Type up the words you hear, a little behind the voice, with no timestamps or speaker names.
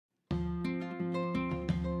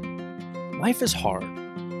Life is hard.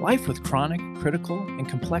 Life with chronic, critical, and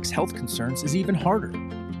complex health concerns is even harder.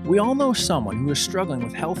 We all know someone who is struggling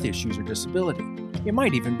with health issues or disability. It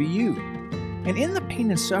might even be you. And in the pain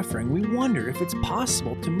and suffering, we wonder if it's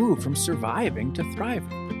possible to move from surviving to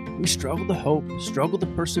thriving. We struggle to hope, struggle to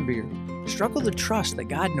persevere, struggle to trust that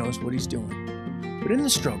God knows what He's doing. But in the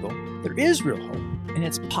struggle, there is real hope, and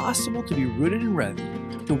it's possible to be rooted and ready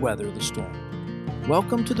to weather the storm.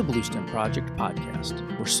 Welcome to the Bluestem Project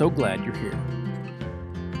podcast. We're so glad you're here.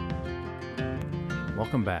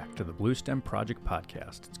 Welcome back to the Bluestem Project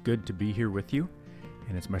podcast. It's good to be here with you,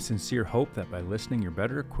 and it's my sincere hope that by listening, you're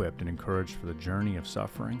better equipped and encouraged for the journey of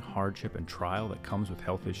suffering, hardship, and trial that comes with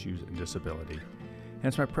health issues and disability. And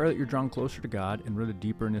it's my prayer that you're drawn closer to God and rooted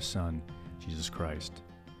deeper in His Son, Jesus Christ.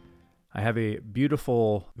 I have a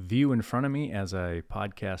beautiful view in front of me as I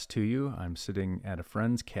podcast to you. I'm sitting at a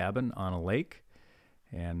friend's cabin on a lake,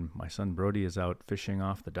 and my son Brody is out fishing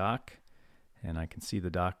off the dock, and I can see the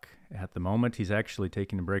dock at the moment. He's actually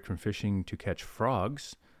taking a break from fishing to catch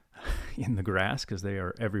frogs in the grass because they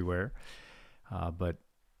are everywhere. But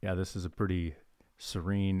yeah, this is a pretty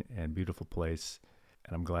serene and beautiful place,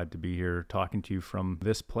 and I'm glad to be here talking to you from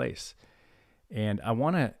this place. And I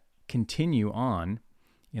want to continue on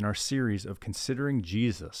in our series of considering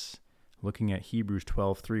Jesus, looking at Hebrews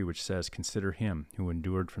 12:3, which says, "Consider him who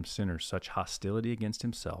endured from sinners such hostility against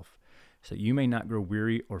himself, so that you may not grow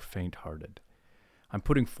weary or faint-hearted." I'm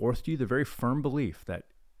putting forth to you the very firm belief that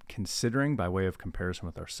considering by way of comparison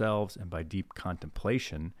with ourselves and by deep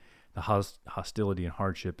contemplation the hostility and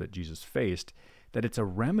hardship that Jesus faced, that it's a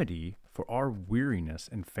remedy for our weariness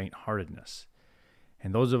and faint-heartedness.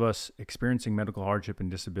 And those of us experiencing medical hardship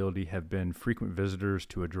and disability have been frequent visitors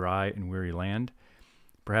to a dry and weary land.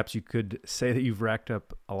 Perhaps you could say that you've racked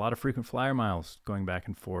up a lot of frequent flyer miles going back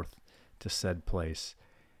and forth to said place.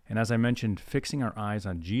 And as I mentioned, fixing our eyes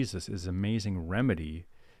on Jesus is an amazing remedy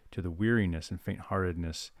to the weariness and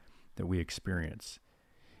faint-heartedness that we experience.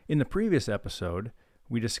 In the previous episode,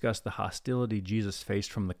 we discussed the hostility Jesus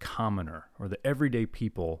faced from the commoner, or the everyday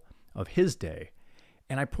people of his day.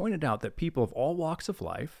 And I pointed out that people of all walks of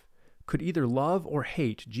life could either love or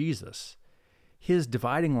hate Jesus. His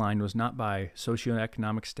dividing line was not by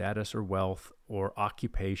socioeconomic status or wealth or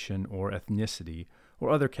occupation or ethnicity or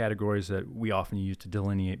other categories that we often use to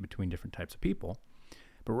delineate between different types of people,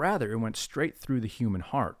 but rather it went straight through the human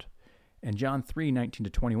heart. And John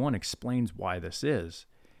 3:19-21 explains why this is.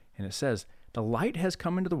 And it says, "The light has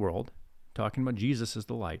come into the world," talking about Jesus as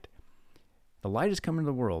the light. "The light has come into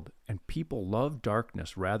the world, and people love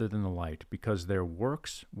darkness rather than the light, because their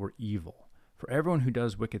works were evil. For everyone who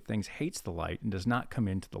does wicked things hates the light and does not come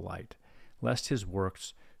into the light, lest his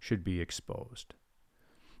works should be exposed."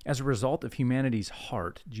 As a result of humanity's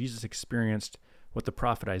heart, Jesus experienced what the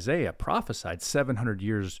prophet Isaiah prophesied 700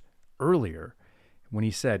 years earlier when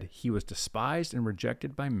he said, "He was despised and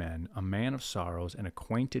rejected by men, a man of sorrows and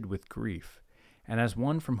acquainted with grief. And as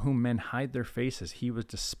one from whom men hide their faces, he was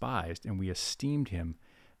despised, and we esteemed him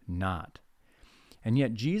not." And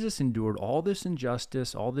yet Jesus endured all this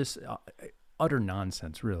injustice, all this utter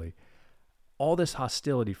nonsense, really, all this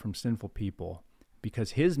hostility from sinful people,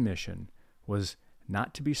 because his mission was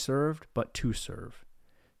not to be served, but to serve.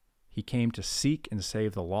 He came to seek and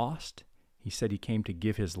save the lost. He said he came to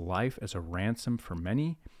give his life as a ransom for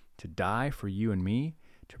many, to die for you and me,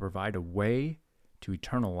 to provide a way to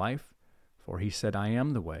eternal life. For he said, "I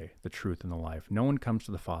am the way, the truth, and the life. No one comes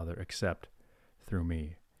to the Father except through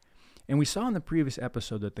me." And we saw in the previous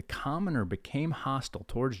episode that the commoner became hostile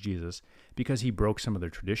towards Jesus because he broke some of their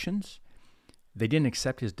traditions. They didn't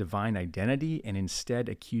accept his divine identity and instead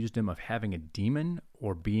accused him of having a demon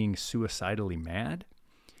or being suicidally mad.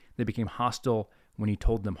 They became hostile when he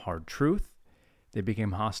told them hard truth. They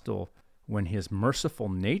became hostile when his merciful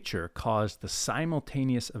nature caused the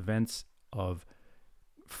simultaneous events of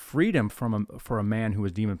freedom for a man who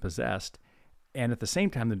was demon-possessed, and at the same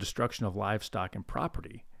time the destruction of livestock and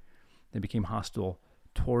property. They became hostile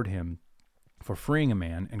toward him for freeing a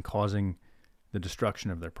man and causing the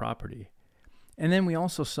destruction of their property. And then we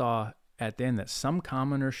also saw at the end that some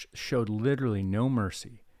commoners showed literally no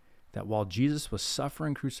mercy, that while Jesus was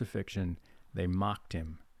suffering crucifixion, they mocked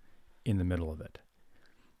him in the middle of it.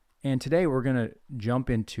 And today we're going to jump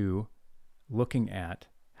into looking at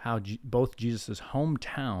how both Jesus'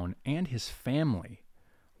 hometown and his family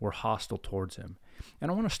were hostile towards him.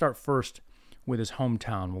 And I want to start first with his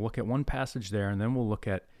hometown. We'll look at one passage there, and then we'll look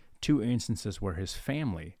at two instances where his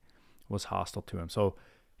family was hostile to him. So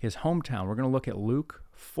his hometown, we're going to look at Luke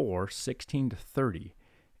 4:16-30,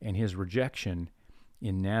 and his rejection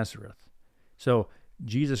in Nazareth. So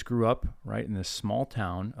Jesus grew up right in this small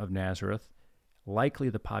town of Nazareth Likely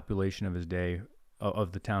the population of his day,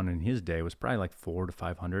 of the town in his day, was probably like 400 to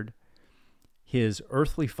 500. His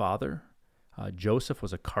earthly father, Joseph,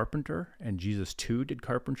 was a carpenter, and Jesus too did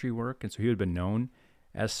carpentry work, and so he would have been known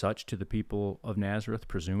as such to the people of Nazareth.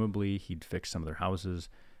 Presumably he'd fixed some of their houses,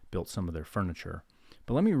 built some of their furniture.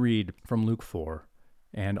 But let me read from Luke 4,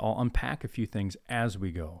 and I'll unpack a few things as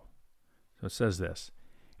we go. So it says this,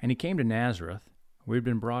 "And he came to Nazareth, where he had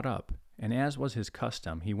been brought up, and as was his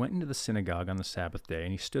custom, he went into the synagogue on the Sabbath day,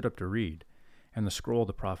 and he stood up to read, and the scroll of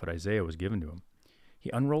the prophet Isaiah was given to him. He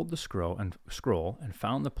unrolled the scroll and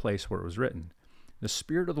found the place where it was written, 'The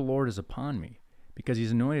Spirit of the Lord is upon me, because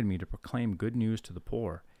he's anointed me to proclaim good news to the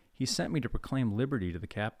poor. He sent me to proclaim liberty to the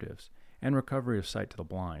captives, and recovery of sight to the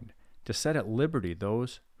blind, to set at liberty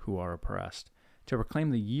those who are oppressed, to proclaim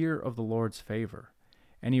the year of the Lord's favor.'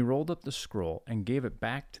 And he rolled up the scroll and gave it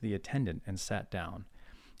back to the attendant and sat down.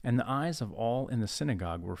 And the eyes of all in the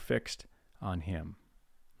synagogue were fixed on him."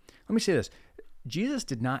 Let me say this. Jesus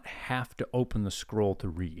did not have to open the scroll to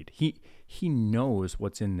read. He knows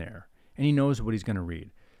what's in there, and he knows what he's going to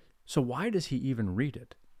read. So why does he even read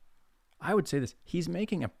it? I would say this. He's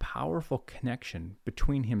making a powerful connection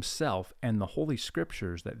between himself and the Holy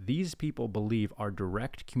Scriptures that these people believe are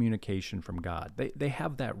direct communication from God. They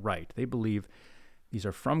have that right. They believe these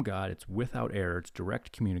are from God. It's without error. It's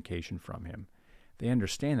direct communication from him. They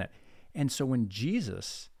understand that. And so when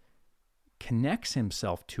Jesus connects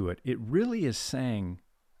himself to it, it really is saying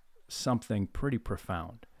something pretty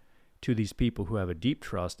profound to these people who have a deep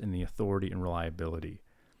trust in the authority and reliability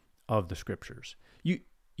of the Scriptures.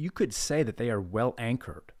 You could say that they are well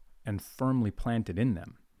anchored and firmly planted in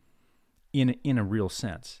them in a real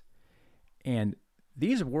sense. And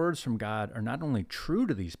these words from God are not only true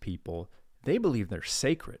to these people, they believe they're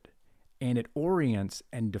sacred, and it orients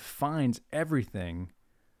and defines everything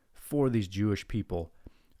for these Jewish people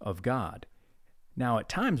of God. Now, at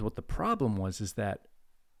times, what the problem was is that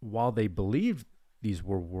while they believed these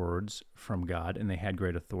were words from God and they had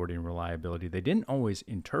great authority and reliability, they didn't always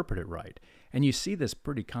interpret it right. And you see this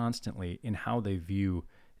pretty constantly in how they view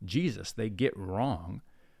Jesus. They get wrong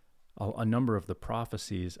a number of the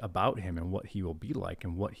prophecies about him and what he will be like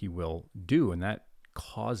and what he will do, and that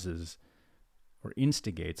causes or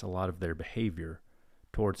instigates a lot of their behavior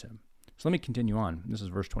towards him. So let me continue on. This is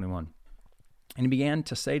verse 21. "And he began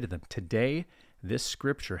to say to them, 'Today this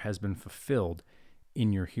scripture has been fulfilled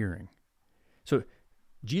in your hearing.'" So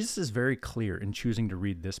Jesus is very clear in choosing to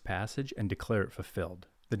read this passage and declare it fulfilled.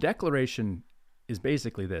 The declaration is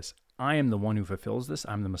basically this: I am the one who fulfills this.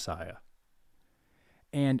 I'm the Messiah.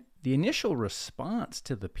 And the initial response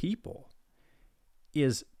to the people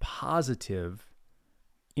is positive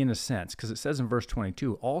in a sense, because it says in verse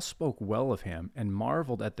 22, "All spoke well of him and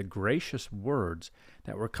marveled at the gracious words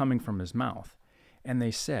that were coming from his mouth. And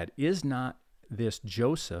they said, 'Is not this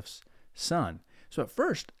Joseph's son?'" So at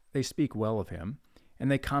first, they speak well of him,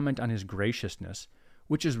 and they comment on his graciousness,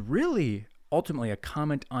 which is really ultimately a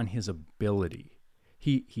comment on his ability.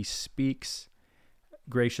 He speaks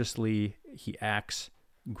graciously, he acts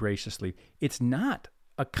graciously. It's not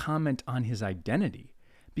a comment on his identity,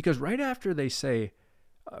 because right after they say,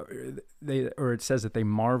 it says that they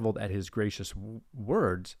marveled at his gracious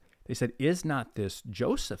words, they said, "Is not this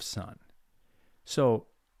Joseph's son?" So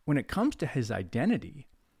when it comes to his identity,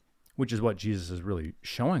 which is what Jesus is really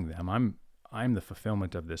showing them, I'm the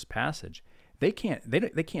fulfillment of this passage. They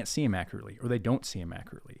can't see him accurately, or they don't see him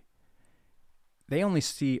accurately. They only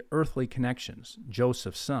see earthly connections,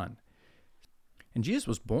 Joseph's son. And Jesus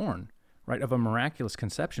was born, right, of a miraculous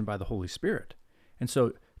conception by the Holy Spirit. And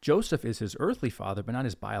so Joseph is his earthly father, but not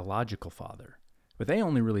his biological father. But they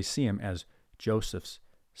only really see him as Joseph's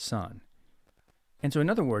son. And so in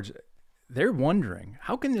other words, they're wondering,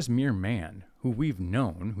 how can this mere man who we've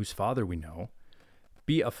known, whose father we know,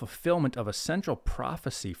 be a fulfillment of a central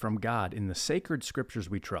prophecy from God in the sacred scriptures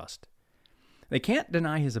we trust? They can't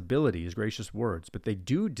deny his ability, his gracious words, but they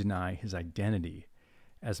do deny his identity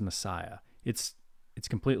as Messiah. It's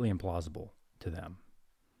completely implausible to them.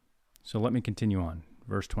 So let me continue on.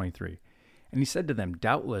 Verse 23. "And he said to them,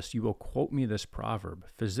 'Doubtless you will quote me this proverb,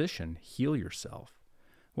 Physician, heal yourself.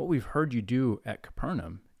 What we've heard you do at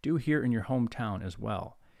Capernaum, do here in your hometown as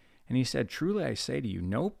well.' And he said, 'Truly I say to you,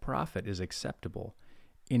 no prophet is acceptable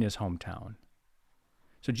in his hometown.'"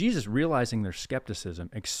 So Jesus, realizing their skepticism,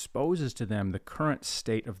 exposes to them the current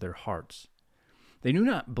state of their hearts. They do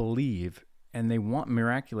not believe, and they want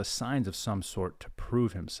miraculous signs of some sort to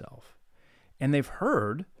prove himself. And they've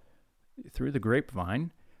heard through the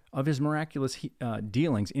grapevine of his miraculous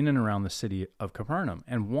dealings in and around the city of Capernaum,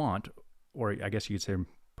 and want, or I guess you'd say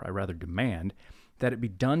probably rather demand, that it be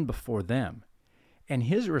done before them. And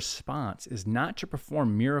his response is not to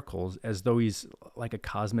perform miracles as though he's like a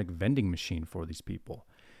cosmic vending machine for these people,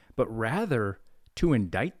 but rather to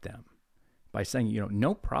indict them by saying,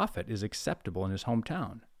 no prophet is acceptable in his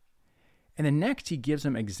hometown. And then next, he gives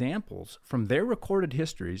them examples from their recorded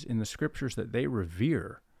histories in the scriptures that they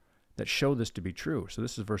revere that show this to be true. So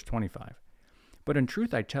this is verse 25. But in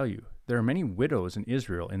truth, I tell you, there are many widows in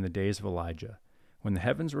Israel in the days of Elijah, when the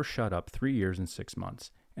heavens were shut up 3 years and 6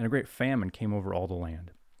 months, and a great famine came over all the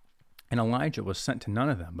land. And Elijah was sent to none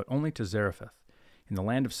of them, but only to Zarephath, in the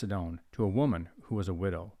land of Sidon, to a woman who was a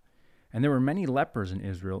widow. And there were many lepers in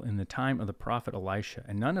Israel in the time of the prophet Elisha,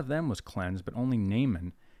 and none of them was cleansed, but only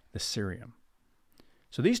Naaman the Syrian.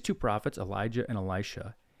 So these two prophets, Elijah and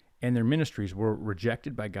Elisha, and their ministries were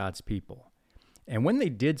rejected by God's people. And when they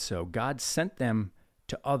did so, God sent them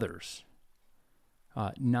to others,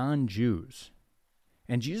 non-Jews.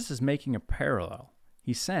 And Jesus is making a parallel.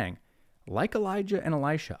 He's saying, like Elijah and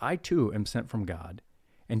Elisha, I too am sent from God.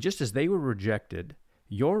 And just as they were rejected,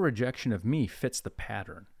 your rejection of me fits the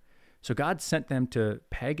pattern. So God sent them to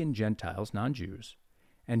pagan Gentiles, non-Jews.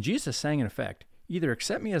 And Jesus is saying, in effect, either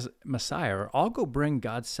accept me as Messiah or I'll go bring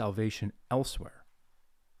God's salvation elsewhere.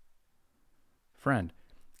 Friend,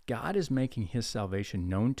 God is making his salvation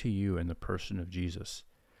known to you in the person of Jesus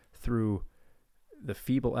through the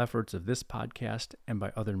feeble efforts of this podcast and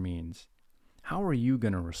by other means. How are you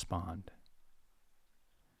going to respond?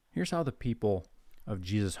 Here's how the people of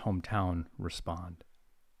Jesus' hometown respond.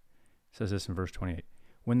 It says this in verse 28.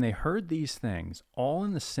 When they heard these things, all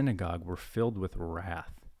in the synagogue were filled with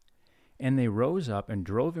wrath. And they rose up and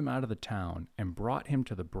drove him out of the town and brought him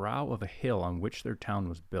to the brow of a hill on which their town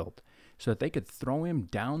was built, so that they could throw him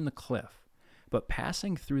down the cliff. But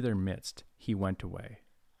passing through their midst, he went away.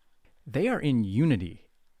 They are in unity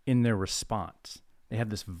in their response. They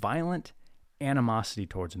have this violent animosity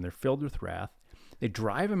towards him. They're filled with wrath. They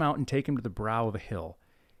drive him out and take him to the brow of a hill.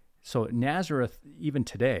 So Nazareth, even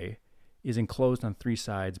today, is enclosed on three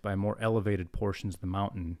sides by more elevated portions of the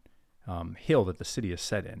mountain hill that the city is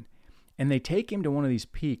set in. And they take him to one of these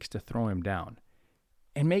peaks to throw him down.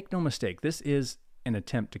 And make no mistake, this is an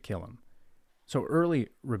attempt to kill him. So early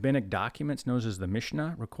rabbinic documents, known as the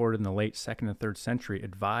Mishnah, recorded in the late 2nd and 3rd century,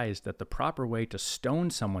 advised that the proper way to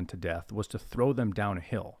stone someone to death was to throw them down a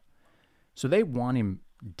hill. So they want him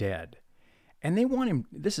dead. And they want him,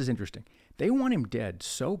 this is interesting, they want him dead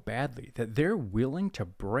so badly that they're willing to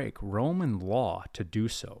break Roman law to do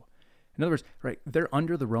so. In other words, right, they're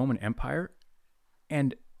under the Roman Empire,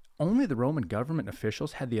 and only the Roman government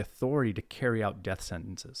officials had the authority to carry out death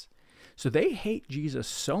sentences. So they hate Jesus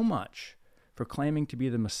so much for claiming to be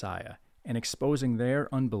the Messiah and exposing their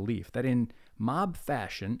unbelief that in mob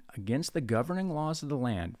fashion, against the governing laws of the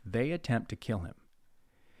land, they attempt to kill him.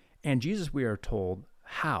 And Jesus, we are told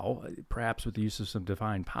how, perhaps with the use of some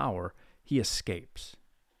divine power, he escapes.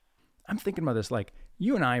 I'm thinking about this like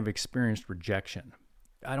you and I have experienced rejection.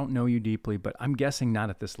 I don't know you deeply, but I'm guessing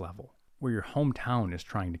not at this level, where your hometown is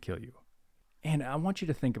trying to kill you. And I want you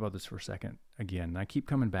to think about this for a second again. And I keep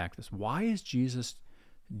coming back to this. Why is Jesus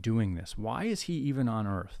doing this? Why is he even on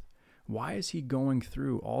earth? Why is he going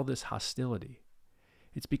through all this hostility?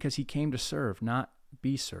 It's because he came to serve, not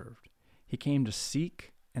be served. He came to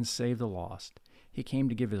seek and save the lost. He came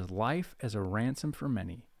to give his life as a ransom for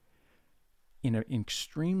many. In an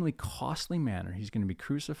extremely costly manner, he's going to be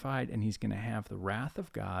crucified and he's going to have the wrath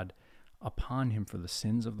of God upon him for the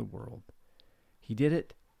sins of the world. He did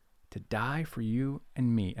it to die for you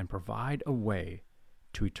and me and provide a way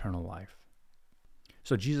to eternal life.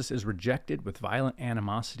 So Jesus is rejected with violent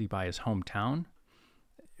animosity by his hometown.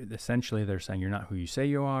 Essentially, they're saying, you're not who you say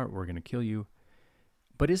you are, we're going to kill you.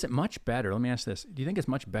 But is it much better? Let me ask this. Do you think it's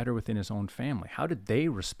much better within his own family? How did they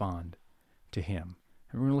respond to him?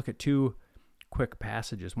 And we're going to look at two quick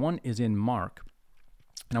passages. One is in Mark,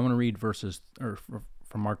 and I want to read verses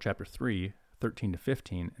from Mark chapter 3, 13 to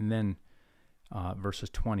 15, and then verses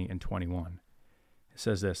 20 and 21. It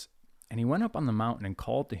says this, "And he went up on the mountain and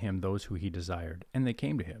called to him those who he desired, and they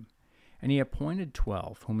came to him. And he appointed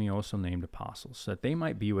 12, whom he also named apostles, so that they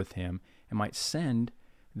might be with him and might send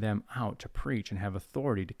them out to preach and have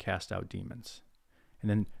authority to cast out demons." And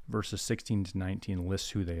then verses 16 to 19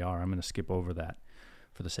 lists who they are. I'm going to skip over that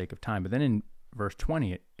for the sake of time. But then in verse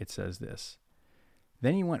 20, it says this,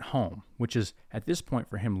 "Then he went home," which is at this point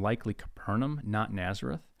for him likely Capernaum, not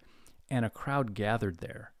Nazareth, "and a crowd gathered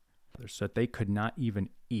there so that they could not even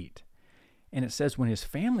eat. And it says when his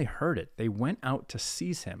family heard it, they went out to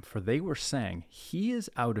seize him, for they were saying, 'He is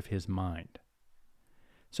out of his mind.'"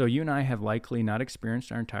 So you and I have likely not experienced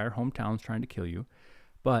our entire hometowns trying to kill you,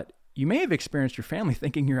 but you may have experienced your family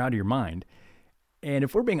thinking you're out of your mind. And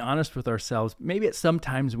if we're being honest with ourselves, maybe at some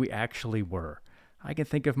times we actually were. I can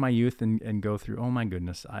think of my youth and go through, oh my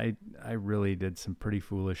goodness, I really did some pretty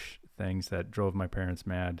foolish things that drove my parents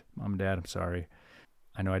mad. Mom and Dad, I'm sorry.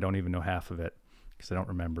 I know I don't even know half of it because I don't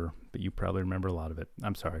remember, but you probably remember a lot of it.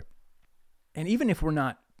 I'm sorry. And even if we're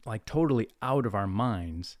not like totally out of our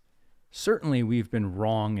minds, certainly we've been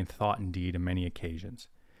wrong in thought and deed on many occasions.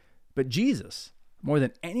 But Jesus, more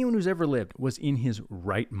than anyone who's ever lived, was in his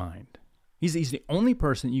right mind. He's the only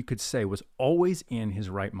person you could say was always in his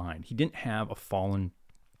right mind. He didn't have a fallen,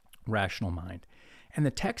 rational mind. And the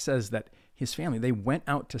text says that his family, they went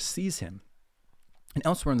out to seize him. And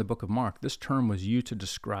elsewhere in the book of Mark, this term was used to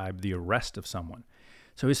describe the arrest of someone.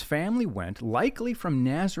 So his family went, likely from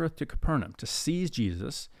Nazareth to Capernaum, to seize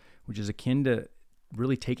Jesus, which is akin to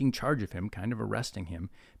really taking charge of him, kind of arresting him,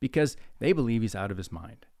 because they believe he's out of his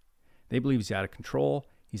mind. They believe he's out of control,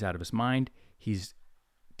 he's out of his mind, he's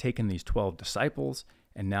taken these 12 disciples,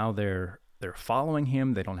 and now they're following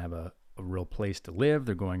him. They don't have a real place to live.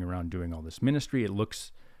 They're going around doing all this ministry. It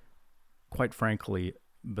looks, quite frankly,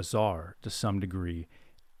 bizarre to some degree.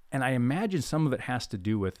 And I imagine some of it has to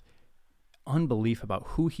do with unbelief about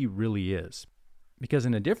who he really is. Because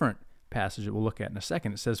in a different passage that we'll look at in a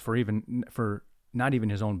second, it says for not even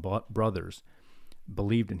his own brothers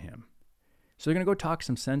believed in him. So they're going to go talk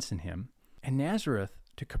some sense in him. And Nazareth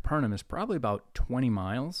to Capernaum is probably about 20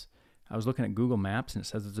 miles. I was looking at Google Maps and it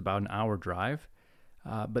says it's about an hour drive.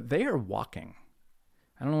 But they are walking.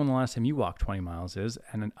 I don't know when the last time you walked 20 miles is,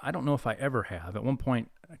 and I don't know if I ever have. At one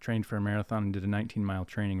point, I trained for a marathon and did a 19-mile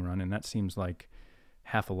training run, and that seems like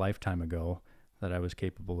half a lifetime ago that I was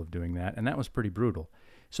capable of doing that, and that was pretty brutal.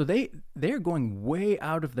 So they're going way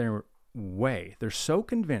out of their way. They're so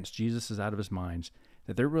convinced Jesus is out of his mind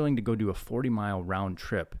that they're willing to go do a 40-mile round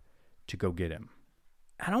trip to go get him.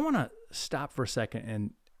 And I want to stop for a second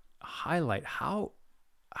and highlight how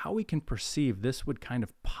we can perceive this would kind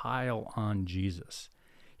of pile on Jesus.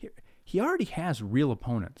 He already has real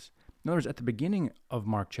opponents. In other words, at the beginning of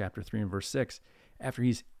Mark chapter 3 and verse 6, after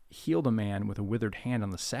he's healed a man with a withered hand on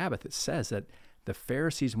the Sabbath, it says that the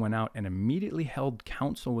Pharisees went out and immediately held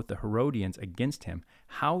counsel with the Herodians against him,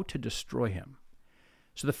 how to destroy him.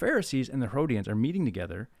 So the Pharisees and the Herodians are meeting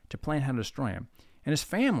together to plan how to destroy him. And his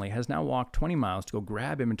family has now walked 20 miles to go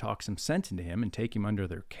grab him and talk some sense into him and take him under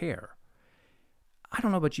their care. I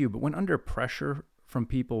don't know about you, but when under pressure from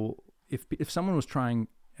people, if someone was trying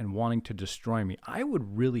and wanting to destroy me, I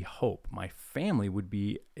would really hope my family would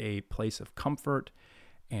be a place of comfort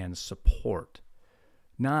and support,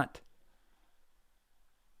 not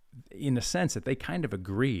in the sense that they kind of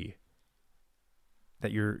agree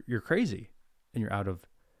that you're crazy and you're out of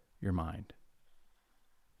your mind.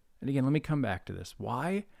 And again, let me come back to this.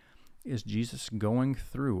 Why is Jesus going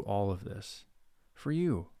through all of this? For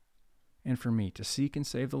you and for me, to seek and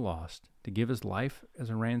save the lost, to give his life as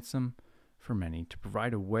a ransom for many, to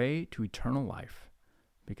provide a way to eternal life,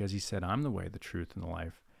 because he said, I'm the way, the truth, and the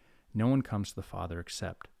life. No one comes to the Father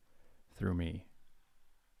except through me.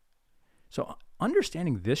 So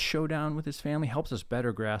understanding this showdown with his family helps us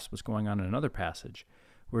better grasp what's going on in another passage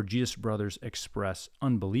where Jesus' brothers express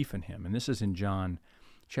unbelief in him. And this is in John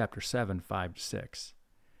chapter 7, 5-6.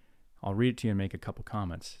 I'll read it to you and make a couple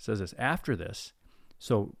comments. It says this, after this,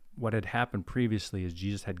 so what had happened previously is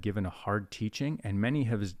Jesus had given a hard teaching, and many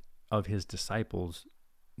of his disciples,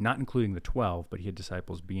 not including the 12, but he had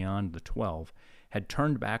disciples beyond the 12, had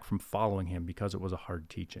turned back from following him because it was a hard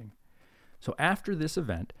teaching. So after this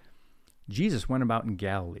event, Jesus went about in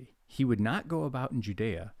Galilee. He would not go about in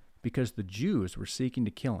Judea because the Jews were seeking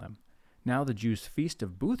to kill him. Now the Jews' feast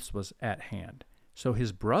of booths was at hand. So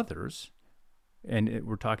his brothers, and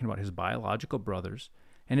we're talking about his biological brothers,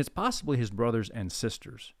 and it's possibly his brothers and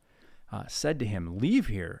sisters, said to him, leave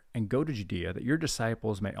here and go to Judea, that your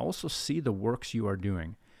disciples may also see the works you are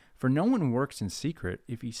doing. For no one works in secret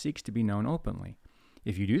if he seeks to be known openly.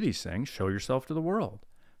 If you do these things, show yourself to the world.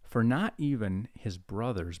 For not even his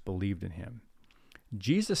brothers believed in him.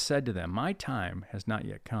 Jesus said to them, my time has not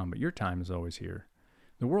yet come, but your time is always here.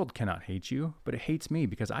 The world cannot hate you, but it hates me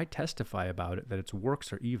because I testify about it that its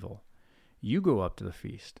works are evil. You go up to the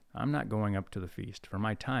feast. I'm not going up to the feast, for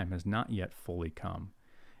my time has not yet fully come.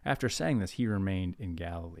 After saying this, he remained in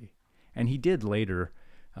Galilee. And he did later,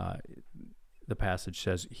 the passage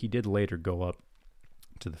says, he did later go up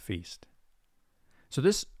to the feast. So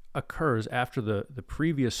this occurs after the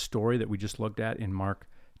previous story that we just looked at in Mark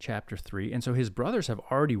chapter 3. And so his brothers have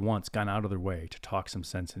already once gone out of their way to talk some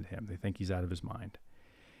sense into him. They think he's out of his mind.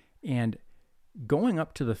 And going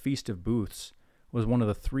up to the Feast of Booths was one of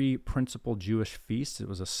the three principal Jewish feasts. It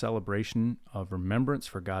was a celebration of remembrance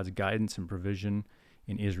for God's guidance and provision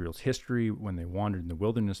in Israel's history when they wandered in the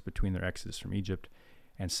wilderness between their exodus from Egypt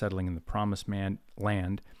and settling in the promised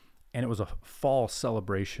land. And it was a fall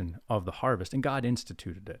celebration of the harvest, and God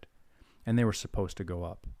instituted it. And they were supposed to go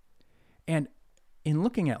up. And in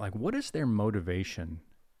looking at, like, what is their motivation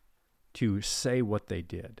to say what they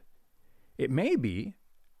did? It may be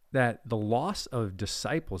that the loss of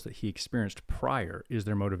disciples that he experienced prior is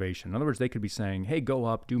their motivation. In other words, they could be saying, hey, go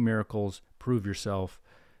up, do miracles, prove yourself,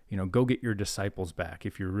 go get your disciples back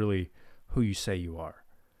if you're really who you say you are.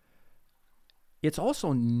 It's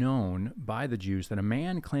also known by the Jews that a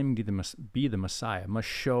man claiming to be the Messiah must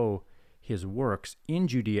show his works in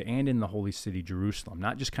Judea and in the holy city, Jerusalem,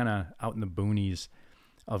 not just kind of out in the boonies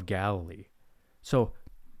of Galilee. So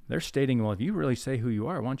they're stating, well, if you really say who you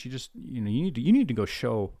are, why don't you just, you need to go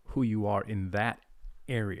show who you are in that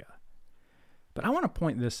area. But I want to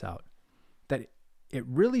point this out, that it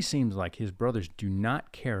really seems like his brothers do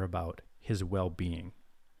not care about his well-being.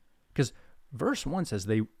 Because verse 1 says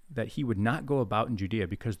that he would not go about in Judea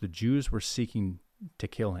because the Jews were seeking to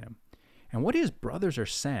kill him. And what his brothers are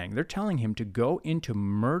saying, they're telling him to go into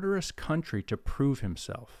murderous country to prove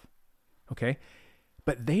himself. Okay?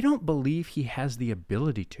 But they don't believe he has the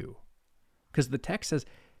ability to. Because the text says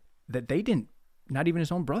that not even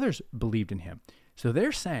his own brothers believed in him. So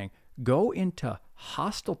they're saying, go into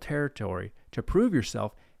hostile territory to prove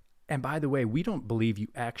yourself. And by the way, we don't believe you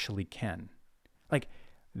actually can. Like,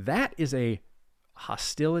 that is a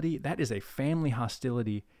hostility. That is a family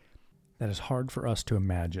hostility that is hard for us to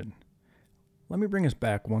imagine. Let me bring us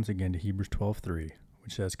back once again to Hebrews 12:3,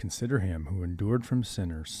 which says, consider him who endured from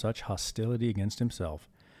sinners such hostility against himself,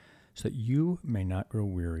 so that you may not grow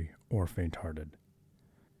weary or faint-hearted.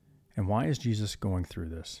 And why is Jesus going through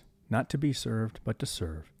this? Not to be served, but to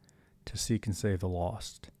serve, to seek and save the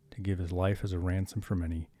lost, to give his life as a ransom for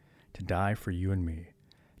many, to die for you and me,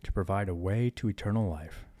 to provide a way to eternal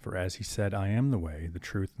life. For as he said, I am the way, the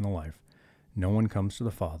truth, and the life. No one comes to the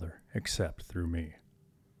Father except through me.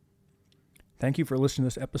 Thank you for listening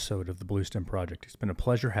to this episode of the Bluestem Project. It's been a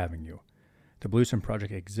pleasure having you. The Bluestem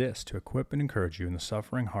Project exists to equip and encourage you in the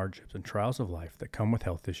suffering, hardships, and trials of life that come with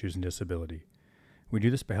health issues and disability. We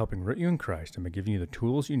do this by helping root you in Christ and by giving you the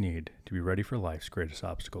tools you need to be ready for life's greatest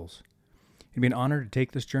obstacles. It'd be an honor to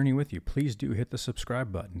take this journey with you. Please do hit the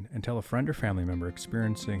subscribe button and tell a friend or family member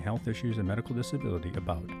experiencing health issues and medical disability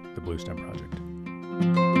about the Bluestem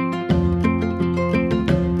Project.